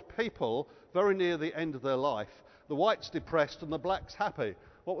old people, very near the end of their life. The whites depressed and the blacks happy.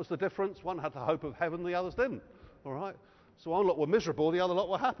 What was the difference? One had the hope of heaven, the others didn't. All right? So one lot were miserable, the other lot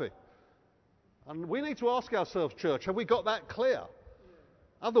were happy. And we need to ask ourselves, church, have we got that clear?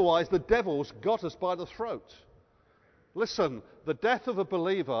 Otherwise, the devil's got us by the throat. Listen, the death of a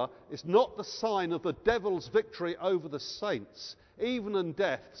believer is not the sign of the devil's victory over the saints. Even in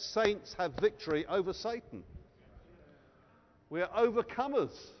death, saints have victory over Satan. We are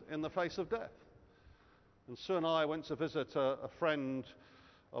overcomers in the face of death. And Sue and I went to visit a friend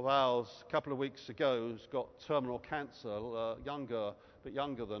of ours a couple of weeks ago who's got terminal cancer, a bit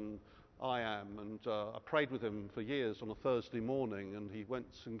younger than I am, and I prayed with him for years on a Thursday morning, and he went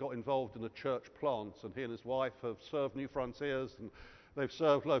and got involved in a church plant, and he and his wife have served New Frontiers, and they've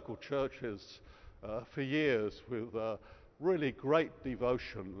served local churches for years with really great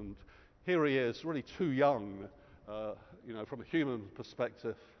devotion. And here he is, really too young, from a human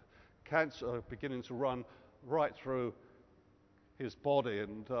perspective, cancer beginning to run right through his body.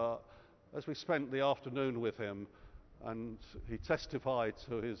 And as we spent the afternoon with him, and he testified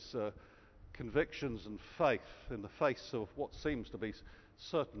to his convictions and faith in the face of what seems to be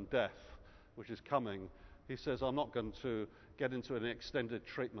certain death, which is coming, he says, I'm not going to get into an extended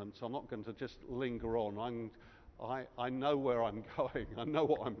treatment. I'm not going to just linger on. I know where I'm going. I know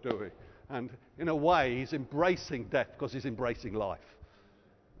what I'm doing. And in a way, he's embracing death because he's embracing life.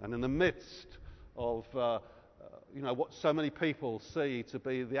 And in the midst of what so many people see to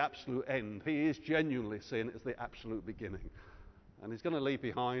be the absolute end, he is genuinely seeing it as the absolute beginning. And he's going to leave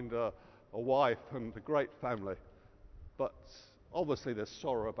behind a wife and a great family. But obviously there's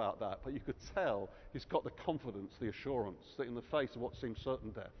sorrow about that. But you could tell he's got the confidence, the assurance that in the face of what seems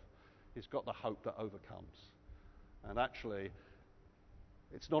certain death, he's got the hope that overcomes. And actually,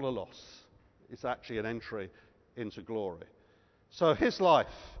 it's not a loss. It's actually an entry into glory. So his life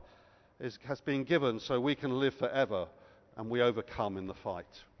has been given so we can live forever, and we overcome in the fight.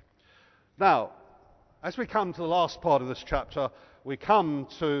 Now, as we come to the last part of this chapter, we come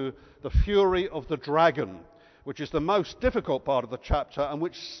to the fury of the dragon, which is the most difficult part of the chapter, and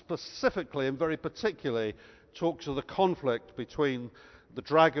which specifically and very particularly talks of the conflict between the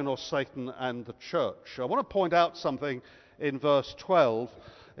dragon or Satan and the church. I want to point out something in verse 12.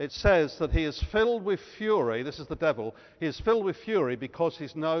 It says that he is filled with fury. This is the devil. He is filled with fury because he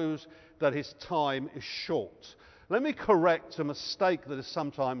knows that his time is short. Let me correct a mistake that is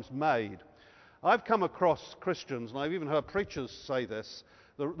sometimes made. I've come across Christians, and I've even heard preachers say this,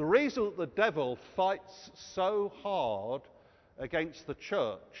 the reason that the devil fights so hard against the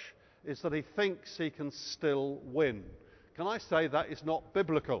church is that he thinks he can still win. Can I say that is not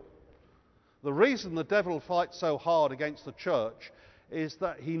biblical? The reason the devil fights so hard against the church is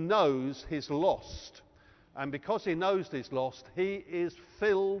that he knows he's lost. And because he knows he's lost, he is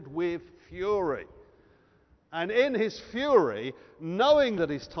filled with fury. And in his fury, knowing that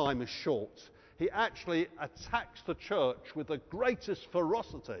his time is short, he actually attacks the church with the greatest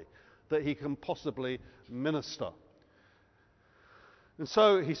ferocity that he can possibly minister. And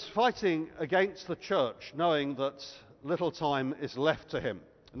so he's fighting against the church, knowing that little time is left to him.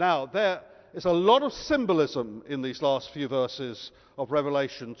 Now, there is a lot of symbolism in these last few verses of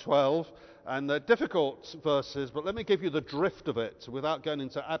Revelation 12, and they're difficult verses, but let me give you the drift of it without going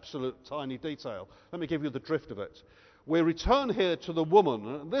into absolute tiny detail. Let me give you the drift of it. We return here to the woman,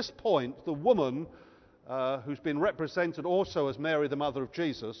 and at this point, the woman who's been represented also as Mary, the mother of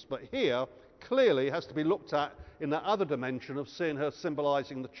Jesus, but here clearly has to be looked at in the other dimension of seeing her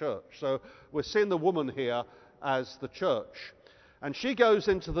symbolizing the church. So we're seeing the woman here as the church. And she goes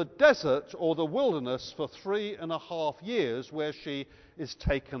into the desert or the wilderness for 3.5 years where she is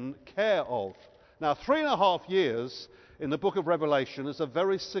taken care of. Now, 3.5 years in the book of Revelation is a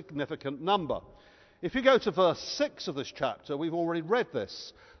very significant number. If you go to verse 6 of this chapter, we've already read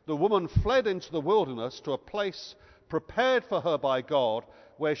this. The woman fled into the wilderness to a place prepared for her by God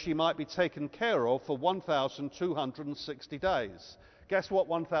where she might be taken care of for 1,260 days. Guess what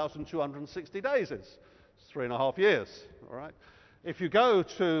 1,260 days is? It's 3.5 years, all right? If you go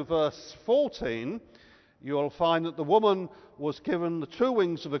to verse 14, you'll find that the woman was given the 2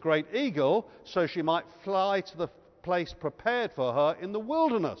 wings of a great eagle so she might fly to the place prepared for her in the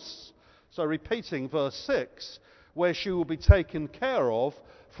wilderness. So repeating verse 6, where she will be taken care of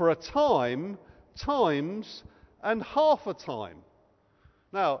for a time, times, and half a time.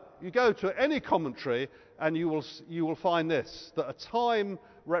 Now, you go to any commentary and you will find this, that a time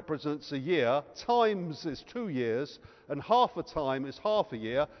represents a year, times is 2 years, and half a time is half a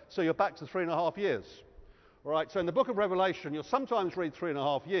year, so you're back to 3.5 years. All right, so in the book of Revelation, you'll sometimes read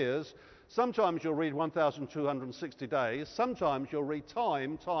 3.5 years, sometimes you'll read 1,260 days, sometimes you'll read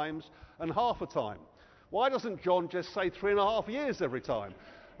time, times, and half a time. Why doesn't John just say 3.5 years every time?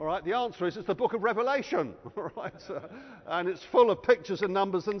 All right, the answer is it's the book of Revelation, all right, and it's full of pictures and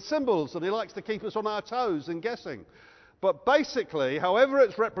numbers and symbols, and he likes to keep us on our toes and guessing. But basically, however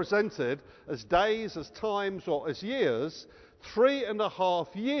it's represented, as days, as times, or as years,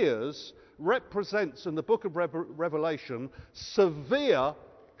 3.5 years represents, in the book of Revelation, severe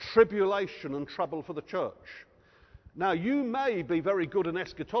tribulation and trouble for the church. Now, you may be very good in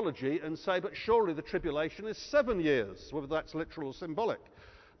eschatology and say, but surely the tribulation is 7 years, whether that's literal or symbolic.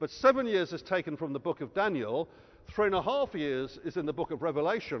 But 7 years is taken from the book of Daniel, 3.5 years is in the book of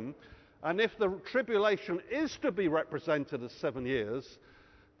Revelation, and if the tribulation is to be represented as 7 years,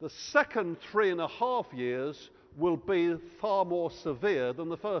 the second 3.5 years will be far more severe than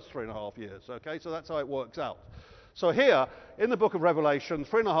the first 3.5 years. Okay, so that's how it works out. So here, in the book of Revelation,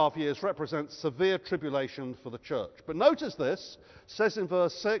 3.5 years represents severe tribulation for the church. But notice this, it says in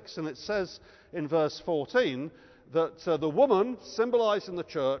verse 6 and it says in verse 14 that the woman, symbolizing the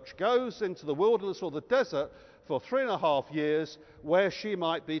church, goes into the wilderness or the desert for 3.5 years where she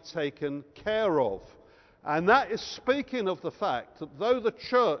might be taken care of. And that is speaking of the fact that though the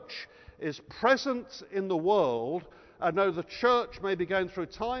church is present in the world, and though the church may be going through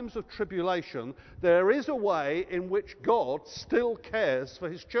times of tribulation, there is a way in which God still cares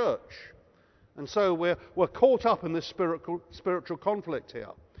for his church. And so we're caught up in this spiritual conflict here.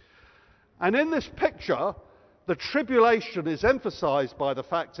 And in this picture, the tribulation is emphasized by the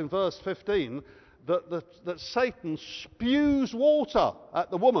fact in verse 15 that Satan spews water at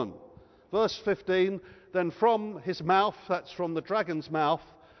the woman. Verse 15, then from his mouth, that's from the dragon's mouth,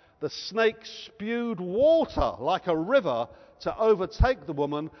 the snake spewed water like a river to overtake the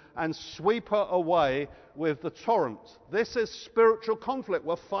woman and sweep her away with the torrent. This is spiritual conflict.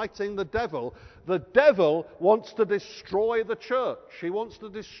 We're fighting the devil. The devil wants to destroy the church. He wants to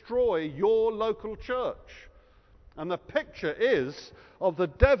destroy your local church. And the picture is of the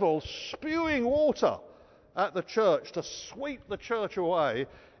devil spewing water at the church to sweep the church away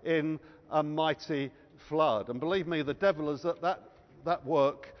in a mighty flood. And believe me, the devil is at that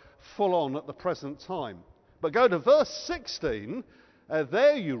work full on at the present time. But go to verse 16,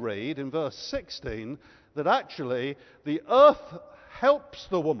 there you read in verse 16 that actually the earth helps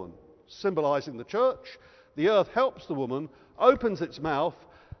the woman, symbolizing the church. The earth helps the woman, opens its mouth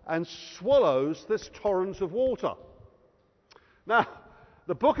and swallows this torrent of water. Now,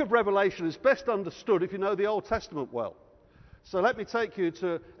 the book of Revelation is best understood if you know the Old Testament well. So let me take you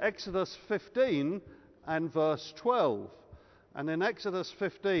to Exodus 15 and verse 12. And in Exodus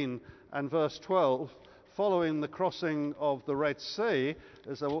 15 and verse 12, following the crossing of the Red Sea,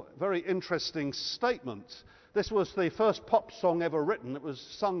 there's a very interesting statement. This was the first pop song ever written. It was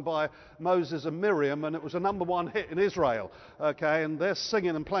sung by Moses and Miriam, and it was a #1 hit in Israel. Okay, and they're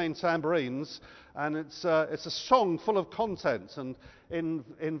singing and playing tambourines, and it's a song full of content. And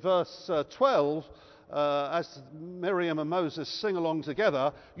in verse 12, as Miriam and Moses sing along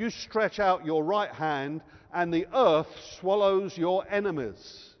together, you stretch out your right hand and the earth swallows your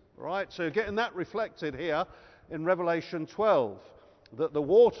enemies. Right? So you're getting that reflected here in Revelation 12, that the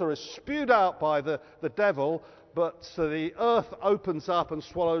water is spewed out by the devil, but the earth opens up and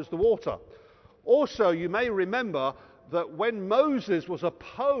swallows the water. Also, you may remember that when Moses was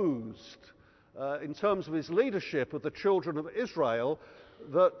opposed in terms of his leadership of the children of Israel,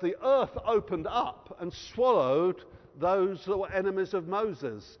 that the earth opened up and swallowed those that were enemies of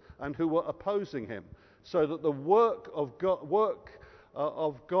Moses and who were opposing him, so that the work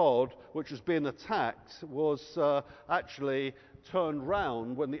of God, which was being attacked, was actually turned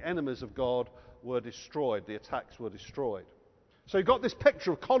round when the enemies of God were destroyed, the attacks were destroyed. So you've got this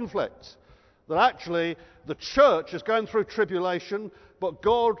picture of conflict, that actually the church is going through tribulation, but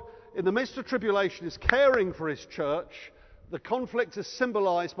God, in the midst of tribulation, is caring for his church. The conflict is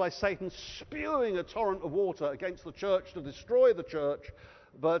symbolized by Satan spewing a torrent of water against the church to destroy the church,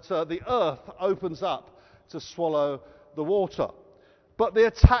 but the earth opens up to swallow the water. But the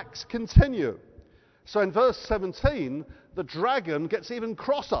attacks continue. So in verse 17, the dragon gets even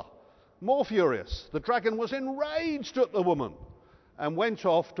crosser, more furious. The dragon was enraged at the woman and went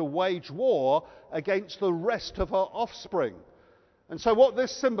off to wage war against the rest of her offspring. And so what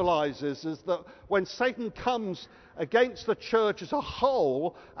this symbolizes is that when Satan comes against the church as a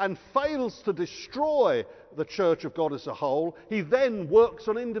whole and fails to destroy the church of God as a whole, he then works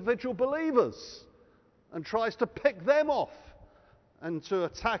on individual believers and tries to pick them off and to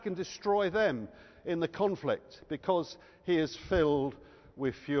attack and destroy them in the conflict because he is filled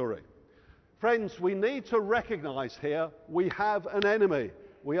with fury. Friends, we need to recognize here we have an enemy.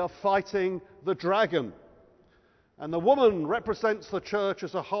 We are fighting the dragon. And the woman represents the church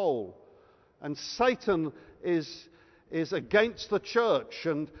as a whole. And Satan is against the church.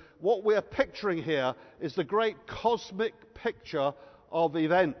 And what we are picturing here is the great cosmic picture of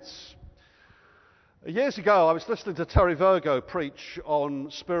events. Years ago, I was listening to Terry Virgo preach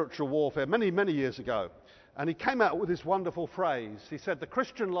on spiritual warfare, many, many years ago. And he came out with this wonderful phrase. He said, the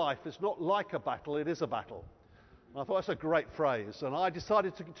Christian life is not like a battle, it is a battle. And I thought that's a great phrase. And I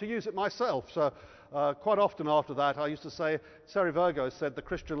decided to use it myself. So quite often after that, I used to say, Terry Virgo said, the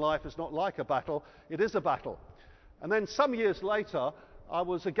Christian life is not like a battle, it is a battle. And then some years later, I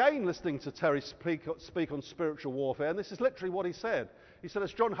was again listening to Terry speak on spiritual warfare, and this is literally what he said. He said,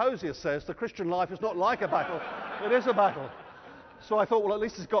 as John Hosier says, the Christian life is not like a battle, it is a battle. So I thought, well, at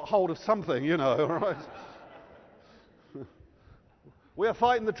least he's got hold of something, you know, right? We are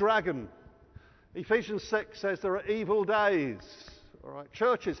fighting the dragon. Ephesians 6 says there are evil days. All right?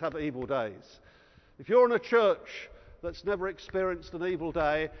 Churches have evil days. If you're in a church that's never experienced an evil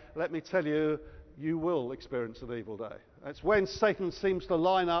day, let me tell you, you will experience an evil day. That's when Satan seems to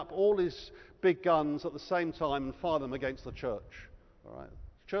line up all his big guns at the same time and fire them against the church. All right?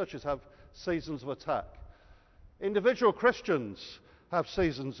 Churches have seasons of attack. Individual Christians have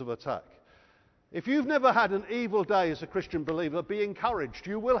seasons of attack. If you've never had an evil day as a Christian believer, be encouraged.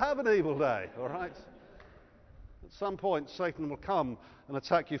 You will have an evil day, all right? At some point, Satan will come and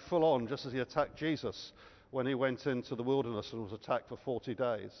attack you full on, just as he attacked Jesus when he went into the wilderness and was attacked for 40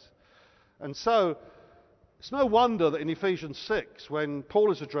 days. And so, it's no wonder that in Ephesians 6, when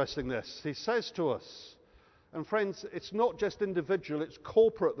Paul is addressing this, he says to us, and friends, it's not just individual, it's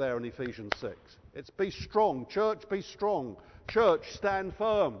corporate there in Ephesians 6. It's be strong. Church, be strong. Church, stand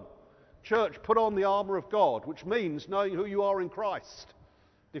firm. Church, put on the armour of God, which means knowing who you are in Christ.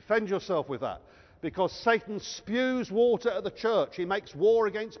 Defend yourself with that. Because Satan spews water at the church. He makes war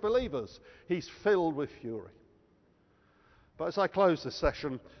against believers. He's filled with fury. But as I close this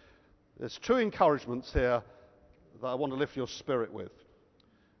session, there's two encouragements here that I want to lift your spirit with.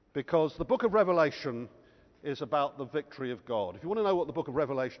 Because the book of Revelation is about the victory of God. If you want to know what the book of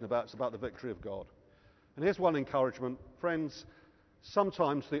Revelation is about, it's about the victory of God. And here's one encouragement. Friends,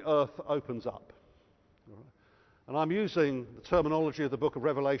 sometimes the earth opens up. And I'm using the terminology of the book of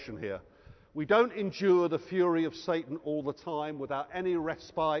Revelation here. We don't endure the fury of Satan all the time without any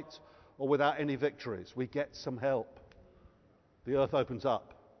respite or without any victories. We get some help. The earth opens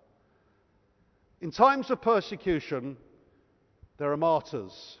up. In times of persecution, there are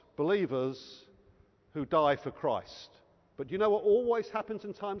martyrs, believers who die for Christ. But do you know what always happens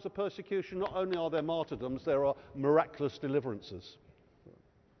in times of persecution? Not only are there martyrdoms, there are miraculous deliverances.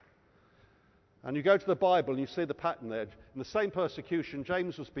 And you go to the Bible and you see the pattern there. In the same persecution,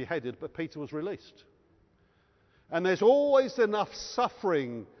 James was beheaded, but Peter was released. And there's always enough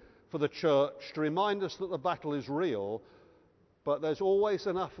suffering for the church to remind us that the battle is real, but there's always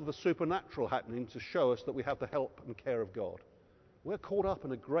enough of the supernatural happening to show us that we have the help and care of God. We're caught up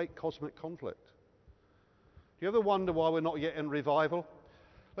in a great cosmic conflict. Do you ever wonder why we're not yet in revival?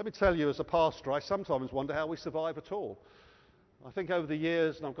 Let me tell you, as a pastor, I sometimes wonder how we survive at all. I think over the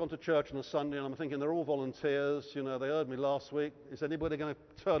years, and I've gone to church on a Sunday, and I'm thinking they're all volunteers. You know, they heard me last week. Is anybody going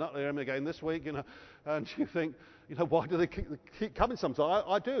to turn up there again this week? You know, and you think, you know, why do they keep coming sometimes?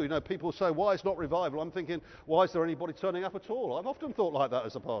 I do. You know, people say, why is not revival? I'm thinking, why is there anybody turning up at all? I've often thought like that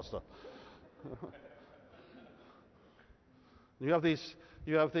as a pastor. You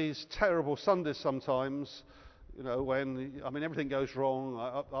have these terrible Sundays sometimes. You know, when, I mean, everything goes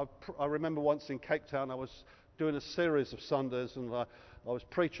wrong. I remember once in Cape Town, I was doing a series of Sundays, and I was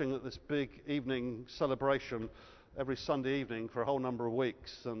preaching at this big evening celebration every Sunday evening for a whole number of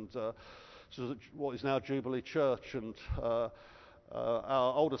weeks, and so what is now Jubilee Church, and our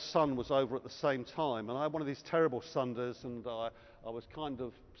oldest son was over at the same time, and I had one of these terrible Sundays, and I was kind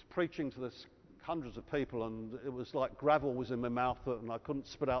of preaching to this hundreds of people, and it was like gravel was in my mouth, and I couldn't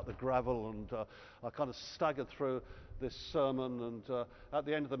spit out the gravel, and I kind of staggered through this sermon, and at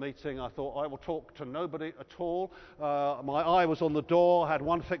the end of the meeting I thought, I will talk to nobody at all. My eye was on the door. I had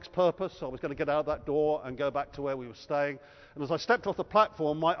one fixed purpose. I was going to get out of that door and go back to where we were staying. And as I stepped off the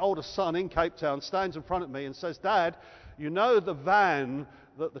platform, my oldest son in Cape Town stands in front of me and says, Dad, you know the van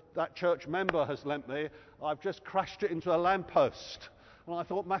that church member has lent me, I've just crashed it into a lamppost. And I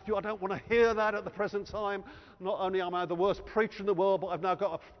thought, Matthew, I don't want to hear that at the present time. Not only am I the worst preacher in the world, but I've now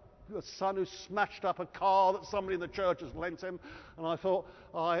got a son who's smashed up a car that somebody in the church has lent him. And I thought,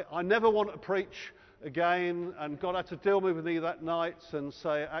 I never want to preach again. And God had to deal with me that night and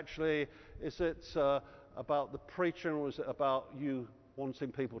say, actually, is it about the preacher, or is it about you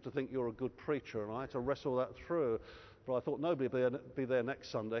wanting people to think you're a good preacher? And I had to wrestle that through. But I thought nobody would be there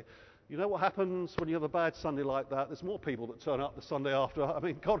next Sunday. You know what happens when you have a bad Sunday like that? There's more people that turn up the Sunday after. I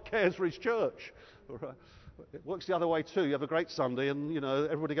mean, God cares for his church. It works the other way too. You have a great Sunday and, you know,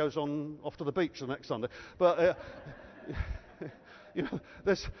 everybody goes off to the beach the next Sunday. But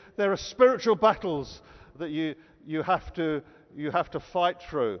there are spiritual battles that you have to fight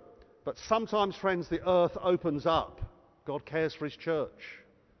through. But sometimes, friends, the earth opens up. God cares for his church.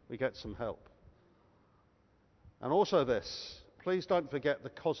 We get some help. And also this, please don't forget the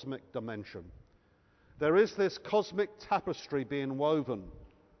cosmic dimension. There is this cosmic tapestry being woven.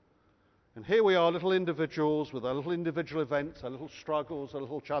 And here we are, little individuals with our little individual events, our little struggles, our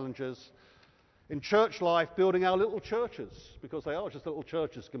little challenges, in church life, building our little churches, because they are just little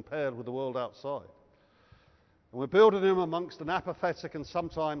churches compared with the world outside. And we're building them amongst an apathetic and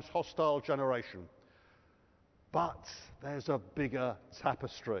sometimes hostile generation. But there's a bigger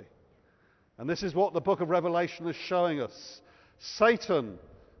tapestry. And this is what the book of Revelation is showing us. Satan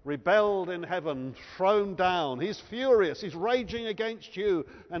rebelled in heaven, thrown down. He's furious. He's raging against you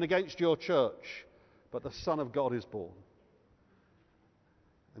and against your church. But the Son of God is born.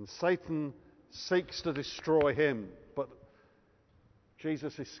 And Satan seeks to destroy him. But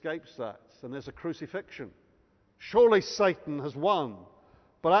Jesus escapes that. And there's a crucifixion. Surely Satan has won.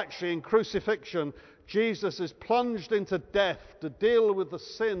 But actually in crucifixion, Jesus is plunged into death to deal with the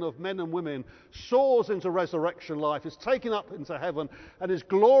sin of men and women, soars into resurrection life, is taken up into heaven, and is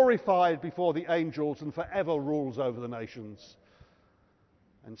glorified before the angels and forever rules over the nations.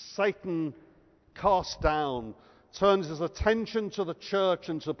 And Satan, cast down, turns his attention to the church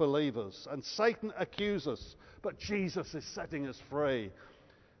and to believers. And Satan accuses, but Jesus is setting us free.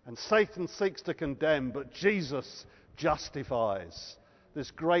 And Satan seeks to condemn, but Jesus justifies.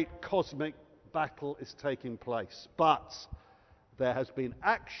 This great cosmic battle is taking place. But there has been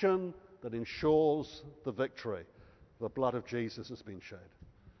action that ensures the victory. The blood of Jesus has been shed.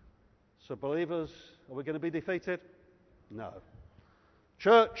 So believers, are we going to be defeated? No.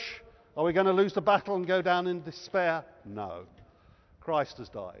 Church, are we going to lose the battle and go down in despair? No. Christ has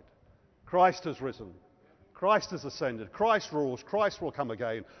died. Christ has risen. Christ has ascended. Christ rules. Christ will come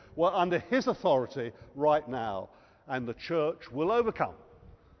again. We're under his authority right now. And the church will overcome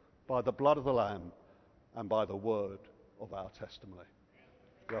by the blood of the Lamb and by the word of our testimony.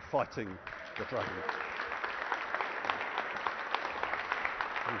 We are fighting the dragon.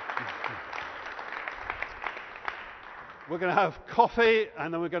 We're going to have coffee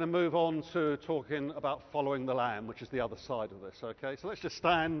and then we're going to move on to talking about following the Lamb, which is the other side of this, okay? So let's just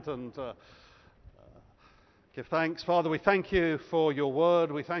stand and give thanks. Father, we thank you for your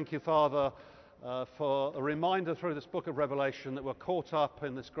word. We thank you, Father, for a reminder through this book of Revelation that we're caught up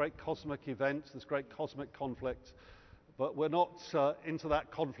in this great cosmic event, this great cosmic conflict. But we're not into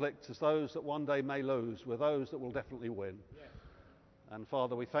that conflict as those that one day may lose. We're those that will definitely win. Yes. And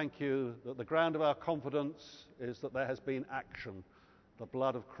Father, we thank you that the ground of our confidence is that there has been action. The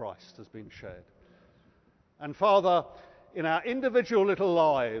blood of Christ has been shed. And Father, in our individual little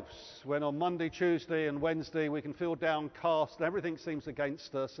lives, when on Monday, Tuesday and Wednesday we can feel downcast and everything seems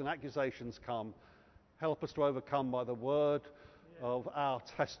against us and accusations come, help us to overcome by the word of our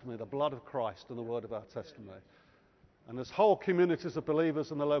testimony, the blood of Christ and the word of our testimony. And as whole communities of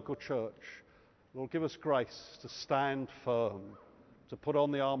believers in the local church, Lord, give us grace to stand firm, to put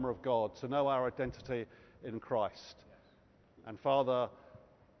on the armour of God, to know our identity in Christ. And Father,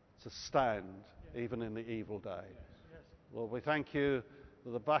 to stand even in the evil day. Lord, we thank you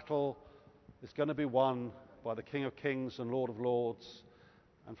that the battle is going to be won by the King of Kings and Lord of Lords.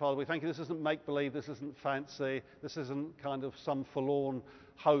 And Father, we thank you this isn't make-believe, this isn't fancy, this isn't kind of some forlorn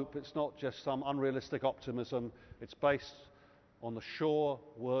hope, it's not just some unrealistic optimism, it's based on the sure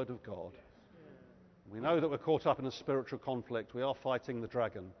word of God. We know that we're caught up in a spiritual conflict, we are fighting the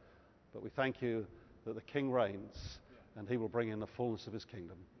dragon, but we thank you that the King reigns and he will bring in the fullness of his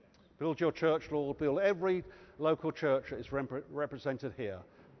kingdom. Build your church, Lord. Build every local church that is represented here.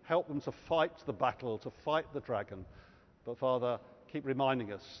 Help them to fight the battle, to fight the dragon. But Father, keep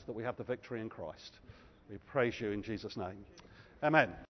reminding us that we have the victory in Christ. We praise you in Jesus' name. Amen.